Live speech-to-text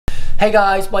Hey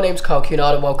guys, my name's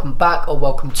Cunard and welcome back, or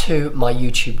welcome to my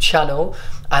YouTube channel,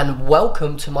 and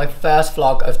welcome to my first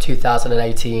vlog of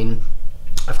 2018.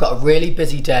 I've got a really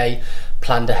busy day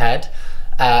planned ahead.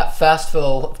 First of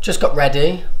all, I've just got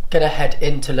ready, gonna head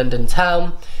into London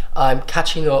town. I'm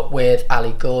catching up with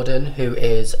Ali Gordon, who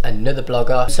is another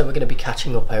blogger, so we're gonna be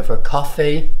catching up over a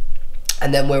coffee.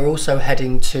 And then we're also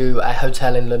heading to a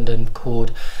hotel in London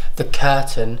called The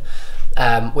Curtain,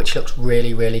 which looks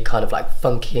really kind of like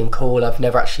funky and cool. I've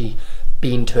never actually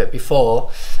been to it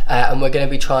before, and we're going to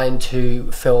be trying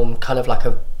to film kind of like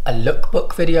a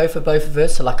lookbook video for both of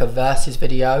us, so like a versus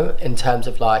video in terms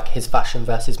of like his fashion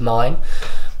versus mine.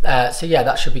 So yeah,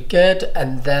 that should be good.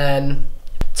 And then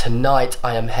tonight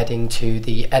I am heading to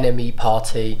the NME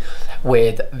party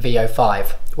with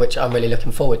VO5, which I'm really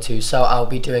looking forward to. So I'll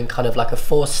be doing kind of like a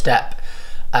 4-step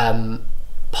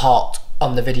part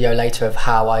on the video later of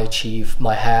how I achieve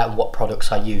my hair and what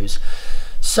products I use.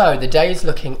 So the day is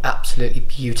looking absolutely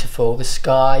beautiful. The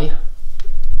sky,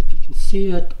 if you can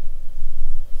see it,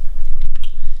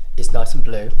 is nice and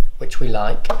blue, which we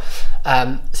like.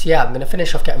 So yeah, I'm going to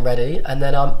finish off getting ready and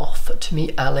then I'm off to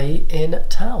meet Ali in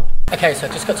town. Okay, so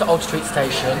I just got to Old Street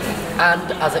Station,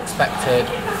 and as expected,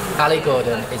 Ali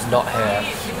Gordon is not here.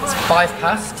 It's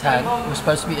 10:05. We were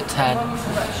supposed to meet at 10,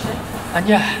 and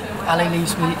yeah, Ali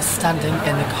leaves me standing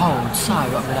in the cold, so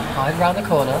I'm going to hide around the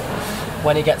corner.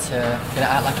 When he gets here, I'm going to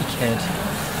act like a kid,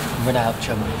 run out,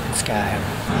 jump and scare him.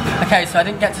 Okay, so I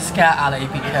didn't get to scare Ali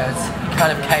because he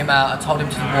kind of came out. I told him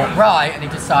to walk right and he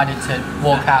decided to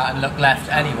walk out and look left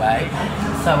anyway.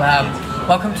 So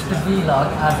welcome to the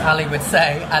vlog, as Ali would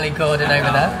say, Ali Gordon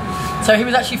over there. So he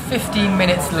was actually 15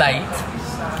 minutes late,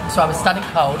 so I was standing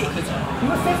cold because you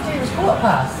were 15, it was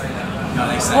 10:15. No,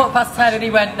 they said 10:15 and he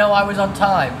went, no, I was on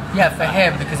time. Yeah, for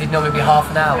him, because he'd normally be half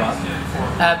an hour.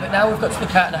 But now we've got to the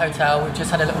Curtain Hotel. We've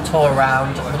just had a little tour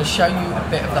around. I'm going to show you a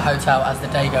bit of the hotel as the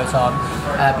day goes on,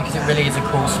 because it really is a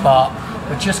cool spot.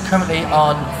 We're just currently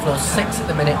on floor 6 at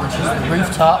the minute, which is the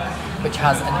rooftop, which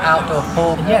has an outdoor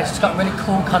pool. And yeah, it's just got a really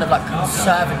cool kind of like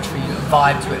conservatory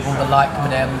vibe to it, with all the light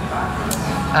coming in.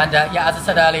 And yeah, as I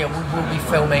said earlier, we will be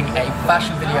filming a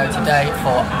fashion video today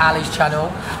for Ali's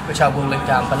channel, which I will link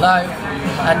down below.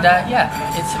 And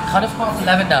yeah, it's kind of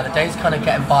 11 now. The day's kind of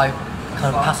getting by,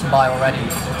 kind of passing by already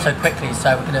so quickly.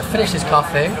 So we're going to finish this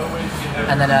coffee,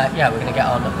 and then yeah, we're going to get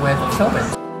on with filming.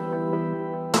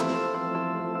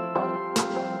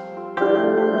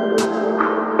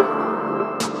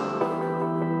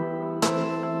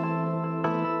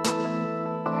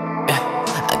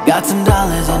 Got some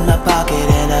dollars in my pocket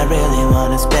and I really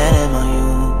wanna spend them on you.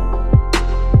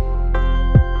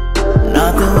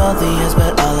 Not the wealthiest,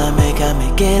 but all I make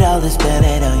it all to spend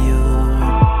it on you.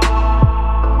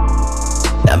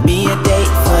 Now be a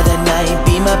date for the night,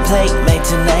 be my plate, make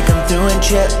tonight come through and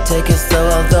trip. Take it slow,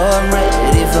 although I'm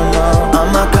ready for more. All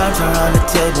my cards are on the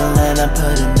table and I'm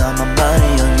putting all my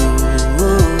money on you.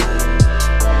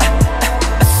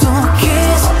 So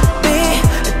kiss me,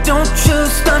 don't you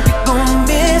stop, you gon'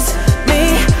 miss me.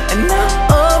 And I'm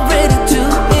all ready to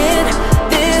end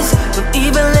this. Don't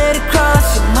even let it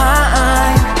cross your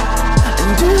mind,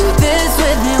 and do this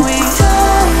with me.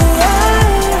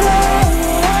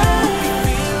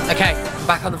 Okay, I'm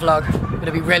back on the vlog. I'm going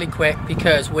to be really quick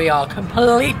because we are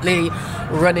completely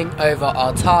running over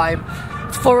our time.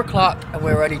 It's 4 o'clock and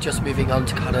we're only just moving on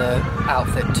to kind of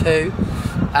outfit 2.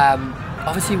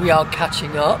 Obviously we are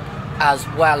catching up as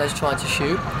well as trying to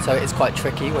shoot, so it's quite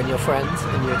tricky when you're friends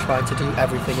and you're trying to do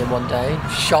everything in one day,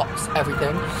 shots,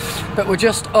 everything. But we're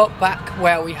just up back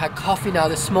where we had coffee now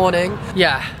this morning.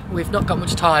 Yeah, we've not got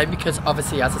much time because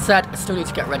obviously, as I said, I still need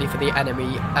to get ready for the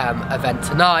NME event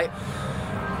tonight.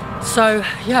 So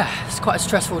yeah, it's quite a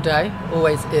stressful day,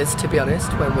 always is, to be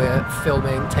honest, when we're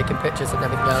filming, taking pictures and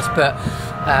everything else, but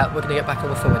we're gonna get back on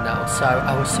the filming now, so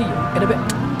I will see you in a bit.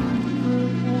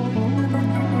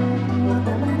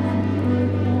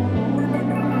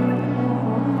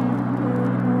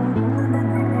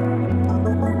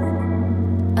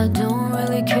 I don't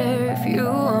really care if you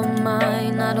are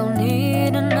mine. I don't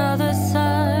need another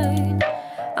sign.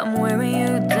 I'm wearing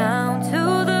you down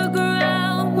to the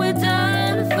ground. We're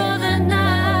done for the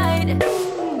night.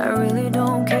 I really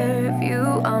don't care if you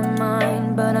are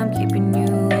mine, but I'm keeping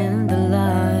you in the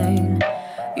line.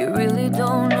 You really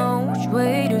don't know which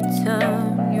way to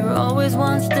turn. You're always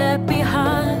one step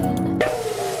behind.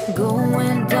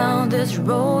 Going down this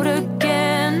road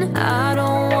again, I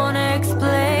don't wanna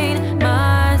explain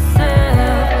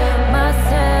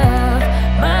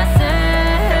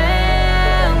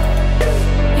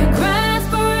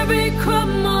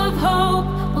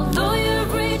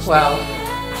Well,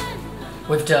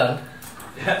 we've done.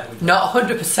 Yeah, we Not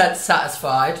 100%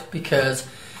 satisfied because,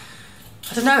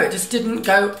 I don't know, it just didn't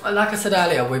go, like I said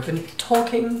earlier, we've been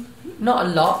talking, not a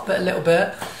lot, but a little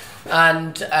bit.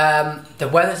 And the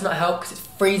weather's not helped because it's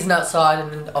freezing outside,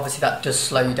 and obviously that does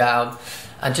slow you down.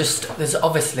 And just, there's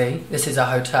obviously, this is a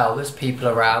hotel, there's people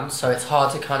around, so it's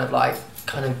hard to kind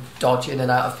of dodge in and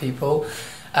out of people.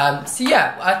 So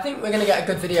yeah, I think we're going to get a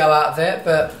good video out of it,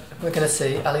 but we're going to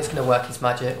see. Ali's going to work his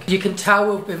magic. You can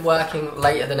tell we've been working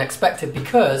later than expected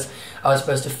because I was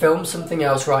supposed to film something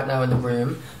else right now in the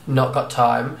room, not got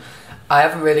time. I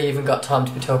haven't really even got time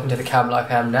to be talking to the camera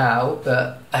like I am now,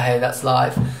 but hey, that's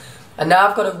life. And now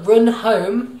I've got to run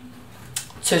home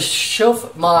to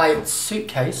shove my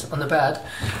suitcase on the bed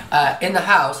in the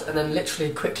house and then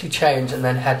literally quickly change and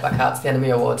then head back out to the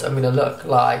NME Awards. I'm going to look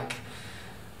like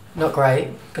not great.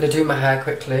 Going to do my hair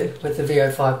quickly with the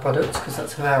VO5 products because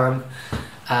that's who I'm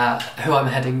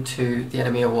heading to the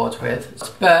NME Awards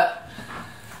with. But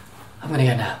I'm going to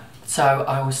go now. So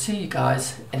I will see you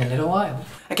guys in a little while.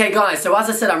 Okay guys, so as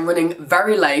I said, I'm running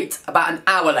very late, about an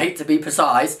hour late to be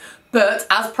precise. But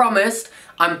as promised,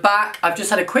 I'm back. I've just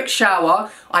had a quick shower.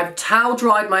 I've towel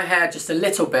dried my hair just a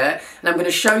little bit, and I'm going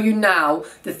to show you now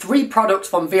the 3 products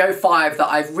from VO5 that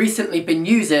I've recently been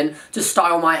using to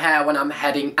style my hair when I'm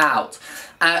heading out.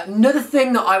 Another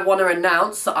thing that I want to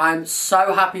announce that I'm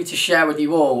so happy to share with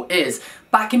you all is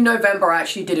back in November I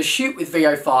actually did a shoot with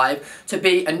VO5 to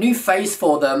be a new face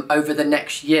for them over the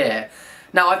next year.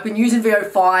 Now, I've been using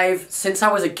VO5 since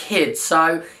I was a kid,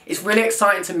 so it's really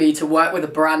exciting to me to work with a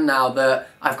brand now that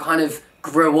I've kind of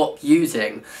grew up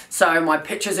using. So my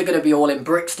pictures are going to be all in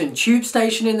Brixton Tube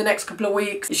Station in the next couple of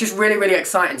weeks. It's just really, really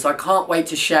exciting, so I can't wait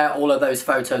to share all of those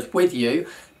photos with you.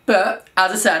 But,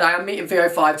 as I said, I am meeting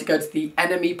VO5 to go to the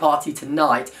NME party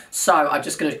tonight, so I'm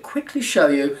just going to quickly show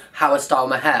you how I style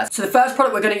my hair. So the first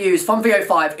product we're going to use from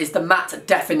VO5 is the Matte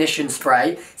Definition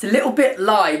Spray. It's a little bit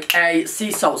like a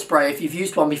sea salt spray if you've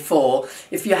used one before.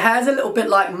 If your hair's a little bit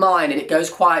like mine and it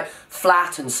goes quite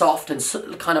flat and soft and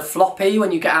kind of floppy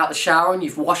when you get out of the shower and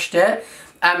you've washed it,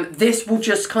 this will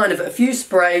just kind of, a few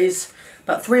sprays,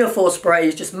 about 3 or 4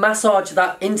 sprays, just massage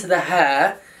that into the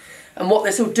hair. And what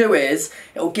this will do is,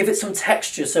 it will give it some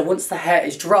texture, so once the hair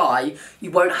is dry,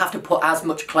 you won't have to put as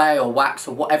much clay or wax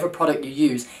or whatever product you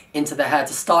use into the hair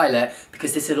to style it,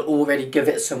 because this will already give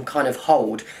it some kind of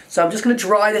hold. So I'm just going to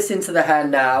dry this into the hair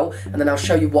now, and then I'll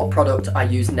show you what product I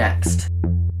use next.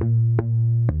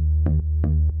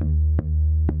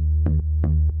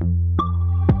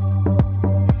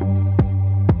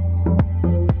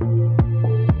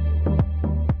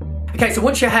 Okay, so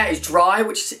once your hair is dry,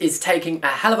 which is taking a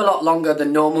hell of a lot longer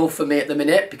than normal for me at the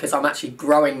minute because I'm actually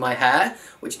growing my hair,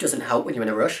 which doesn't help when you're in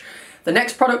a rush. The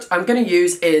next product I'm going to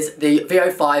use is the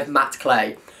VO5 Matte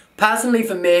Clay. Personally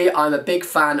for me, I'm a big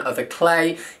fan of a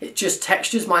clay. It just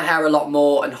textures my hair a lot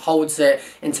more and holds it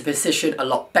into position a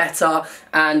lot better,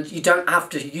 and you don't have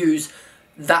to use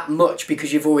that much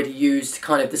because you've already used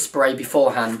kind of the spray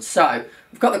beforehand. So,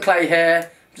 I've got the clay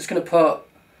here. I'm just going to put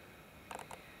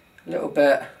a little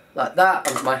bit like that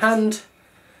onto my hand,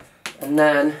 and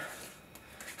then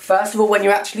first of all, when you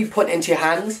actually put it into your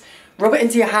hands, rub it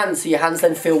into your hands so your hands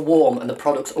then feel warm and the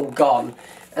product's all gone.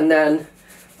 And then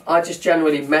I just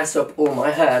generally mess up all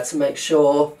my hair to make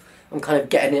sure I'm kind of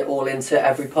getting it all into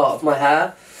every part of my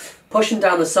hair, pushing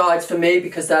down the sides for me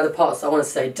because they're the parts that I want to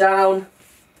stay down.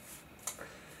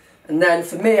 And then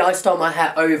for me, I start my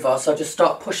hair over, so I just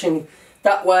start pushing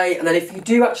that way, and then if you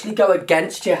do actually go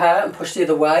against your hair and push the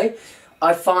other way,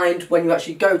 I find when you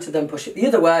actually go to then push it the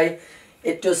other way,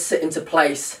 it does sit into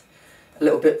place a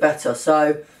little bit better.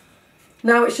 So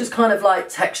now it's just kind of like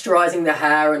texturizing the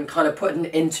hair and kind of putting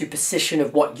it into position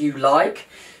of what you like.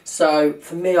 So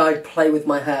for me, I play with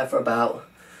my hair for about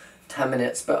 10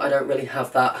 minutes, but I don't really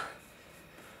have that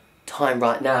time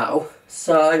right now.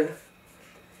 So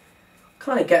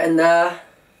kind of getting there.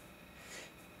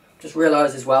 Just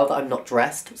realised as well that I'm not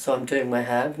dressed, so I'm doing my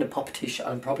hair. I'm going to pop a t-shirt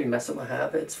and probably mess up my hair,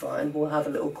 but it's fine. We'll have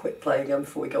a little quick play again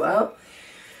before we go out.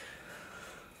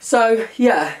 So,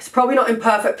 yeah, it's probably not in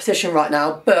perfect position right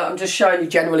now, but I'm just showing you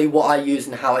generally what I use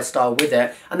and how I style with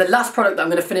it. And the last product that I'm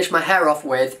going to finish my hair off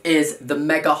with is the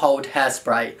Mega Hold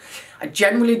Hairspray. I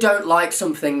generally don't like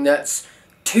something that's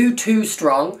too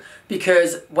strong,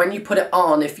 because when you put it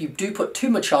on, if you do put too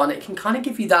much on, it can kind of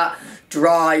give you that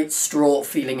dry straw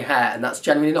feeling hair, and that's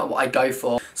generally not what I go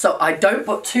for. So I don't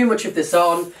put too much of this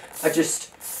on, I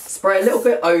just spray a little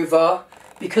bit over.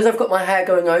 Because I've got my hair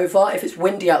going over, if it's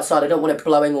windy outside, I don't want it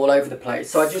blowing all over the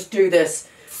place. So I just do this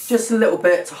just a little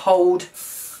bit to hold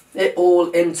it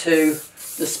all into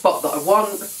the spot that I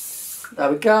want.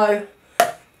 There we go.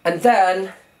 And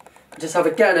then I just have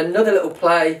again another little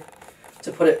play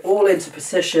to put it all into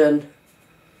position,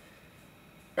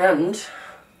 and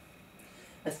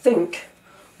I think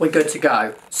we're good to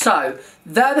go. So,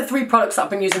 they're the 3 products that I've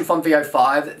been using from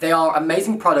VO5. They are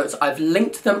amazing products. I've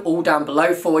linked them all down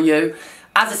below for you.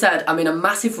 As I said, I'm in a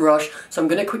massive rush, so I'm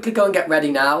going to quickly go and get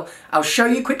ready now. I'll show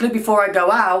you quickly before I go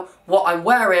out what I'm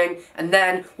wearing, and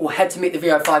then we'll head to meet the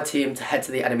VO5 team to head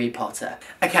to the NME party.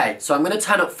 Okay, so I'm going to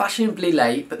turn up fashionably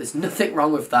late, but there's nothing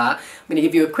wrong with that. I'm going to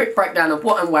give you a quick breakdown of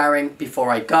what I'm wearing before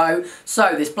I go.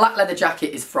 So this black leather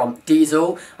jacket is from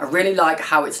Diesel. I really like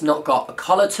how it's not got a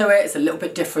collar to it. It's a little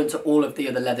bit different to all of the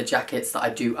other leather jackets that I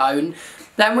do own.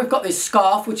 Then we've got this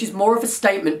scarf, which is more of a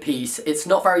statement piece. It's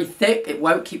not very thick, it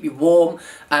won't keep you warm,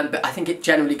 but I think it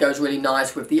generally goes really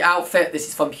nice with the outfit. This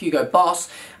is from Hugo Boss.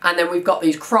 And then we've got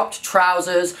these cropped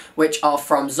trousers, which are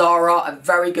from Zara, a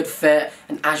very good fit,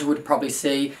 and as you would probably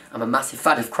see, I'm a massive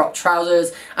fan of cropped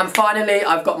trousers. And finally,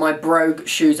 I've got my brogue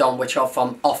shoes on, which are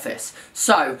from Office.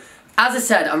 So, as I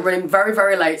said, I'm running very,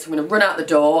 very late, so I'm going to run out the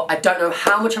door. I don't know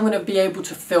how much I'm going to be able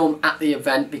to film at the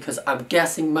event because I'm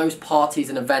guessing most parties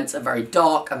and events are very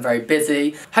dark and very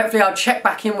busy. Hopefully I'll check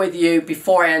back in with you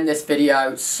before I end this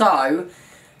video. So,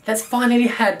 let's finally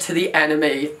head to the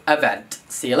NME event.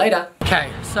 See you later. Okay,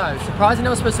 so surprisingly I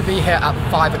was supposed to be here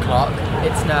at 5 o'clock.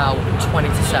 It's now 20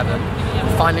 to 7.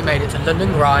 We finally made it to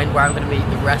London Grind, where I'm going to meet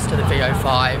the rest of the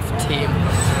VO5 team.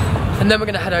 And then we're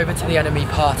going to head over to the NME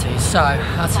party. So,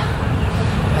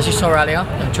 as you saw earlier,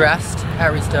 I'm dressed,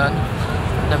 hair is done,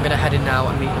 and I'm going to head in now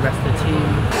and meet the rest of the team.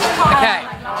 Okay,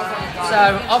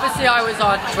 so obviously I was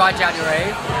on Dry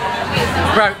January,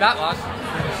 broke that one,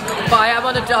 but I am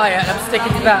on a diet and I'm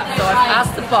sticking to that. So I've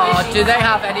asked the bar, do they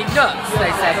have any nuts? They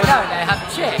said no, they have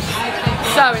chips.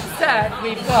 So instead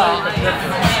we've got,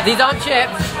 these aren't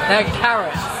chips, they're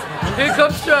carrots. Who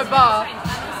comes to a bar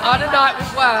on a night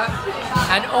with work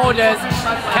and orders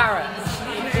carrots?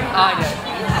 I do.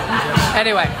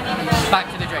 Anyway,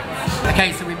 back to the drinks.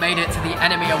 Okay, so we made it to the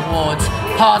NME Awards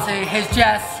party. Here's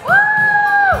Jess. Woo!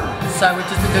 So we've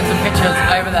just been doing some pictures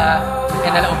over there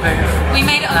in the little booth. We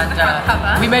made it onto the front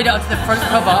cover. We made it onto the front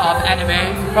cover of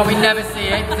NME. You probably never see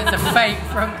it because it's a fake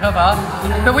front cover.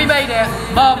 But we made it.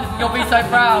 Mum, you'll be so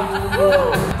proud.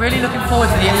 Really looking forward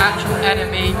to the actual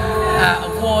NME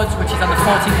Awards, which is on the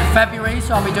 14th of February.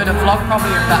 So I'll be doing a vlog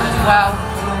probably of that as well.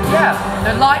 Yeah,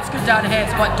 the light's good down here,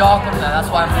 it's quite dark up there, that's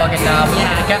why I'm vlogging now. But we're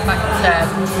going to get back upstairs,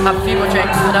 have a few more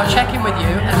drinks, and I'll check in with you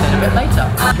a little bit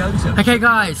later. Okay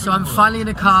guys, so I'm finally in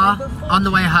a car on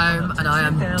the way home, and I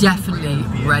am definitely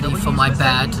ready for my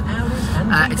bed.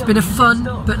 It's been a fun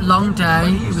but long day.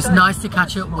 It was nice to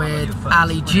catch up with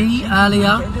Ali G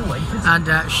earlier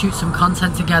and shoot some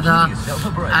content together.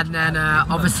 And then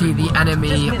obviously the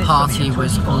NME party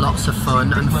was lots of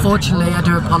fun. Unfortunately, I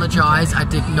do apologise, I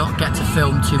did not get to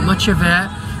film too much of it.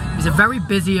 It was a very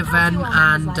busy event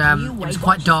and it was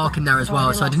quite dark in there as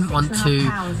well, so I didn't want to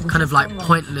kind of like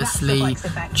pointlessly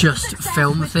just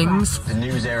film things.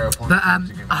 But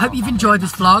I hope you've enjoyed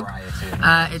this vlog.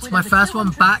 It's my first one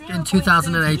back in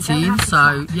 2018,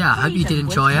 so yeah, I hope you did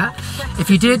enjoy it. If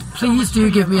you did, please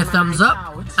do give me a thumbs up.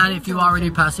 And if you are a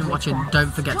new person watching,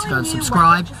 don't forget to go and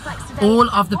subscribe. All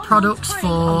of the products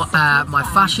for my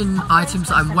fashion items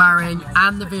that I'm wearing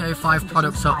and the VO5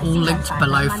 products are all linked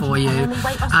below for you.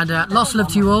 And lots of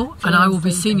love to you all, and I will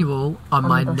be seeing you all on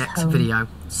my next video.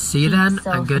 See you then,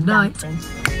 and good night.